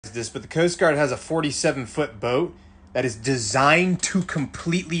at this, but the Coast Guard has a 47-foot boat that is designed to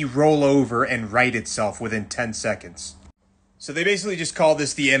completely roll over and right itself within 10 seconds. So they basically just call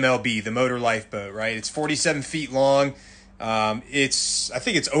this the MLB, the motor lifeboat, right? It's 47 feet long. I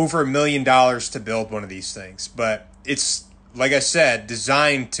think it's over $1 million to build one of these things, but it's, like I said,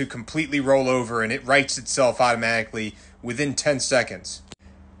 designed to completely roll over and it rights itself automatically within 10 seconds.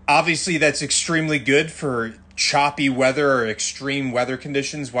 Obviously, that's extremely good for choppy weather or extreme weather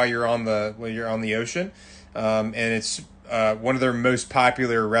conditions while you're on the ocean, and it's one of their most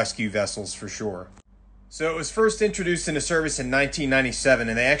popular rescue vessels for sure. So it was first introduced into service in 1997,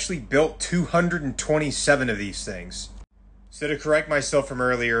 and they actually built 227 of these things. So to correct myself from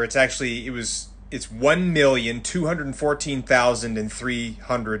earlier, it's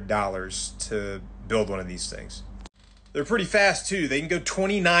 $1,214,300 to build one of these things. They're pretty fast too. They can go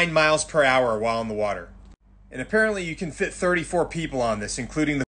 29 miles per hour while in the water. And apparently you can fit 34 people on this, including the